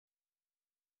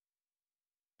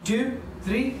2,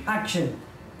 3, action.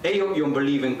 Hey, you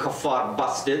unbelieving kuffar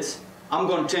bastards. I'm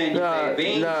gonna turn your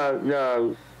baby.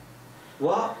 No.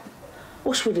 What?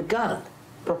 What's with the gun?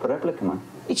 Proper replica, man.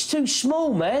 It's too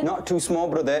small, man. Not too small,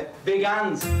 brother. Big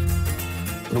hands.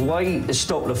 The way to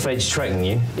stop the feds tracking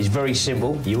you is very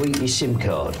simple. You eat your SIM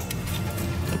card.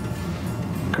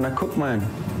 Can I cook, man?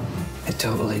 They're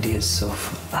total idiots,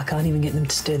 Soph. I can't even get them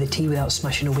to stir the tea without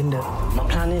smashing a window. My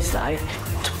plan is, though,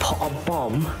 to put a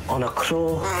bomb on a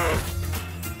crow.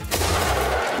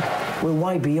 We're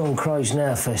way beyond crows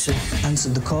now, Faisal.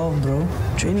 Answered the call, bro.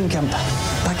 Training camp,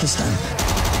 Pakistan.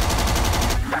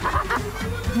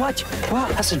 What?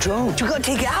 That's a drone. You gotta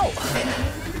take it out.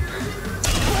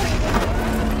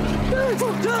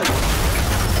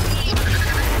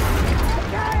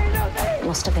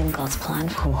 Must have been God's plan.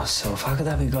 Come on, Soph. How could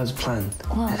that be God's plan?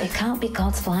 Well, it can't be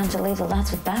God's plan to leave the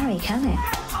lads with Barry, can it?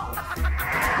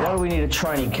 Why do we need a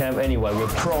training camp anyway? We're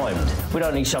primed. We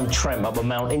don't need some tramp up a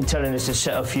mountain telling us to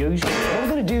set a fuse. What we're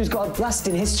going to do is got a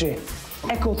lasting history.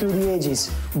 Echo through the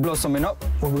ages. Blow something up.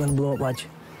 What are we going to blow up, Raj?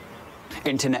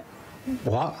 Internet.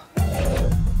 What?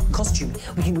 Costume.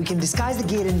 We can disguise the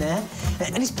gear in there,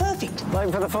 and it's perfect.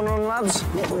 Like for the fun run, lads?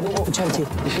 Yeah, what for charity?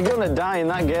 If you're gonna die in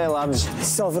that gear, lads.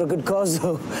 It's all for a good cause,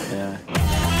 though. Yeah.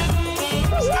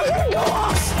 It's not gonna go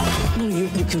off! No,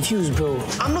 you're confused, bro.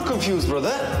 I'm not confused,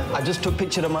 brother. I just took a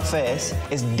picture of my face.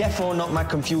 It's defo not my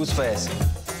confused face.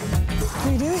 What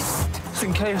are you doing? It's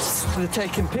in case they're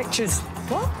taking pictures.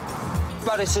 What?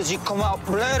 Barry says you come out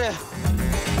blurry.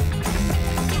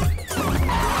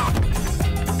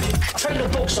 Take the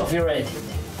box off your head.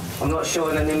 I'm not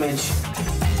showing an image.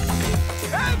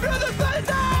 Hey, brother,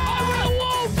 Faisal! I'm a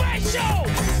wall, Faisal!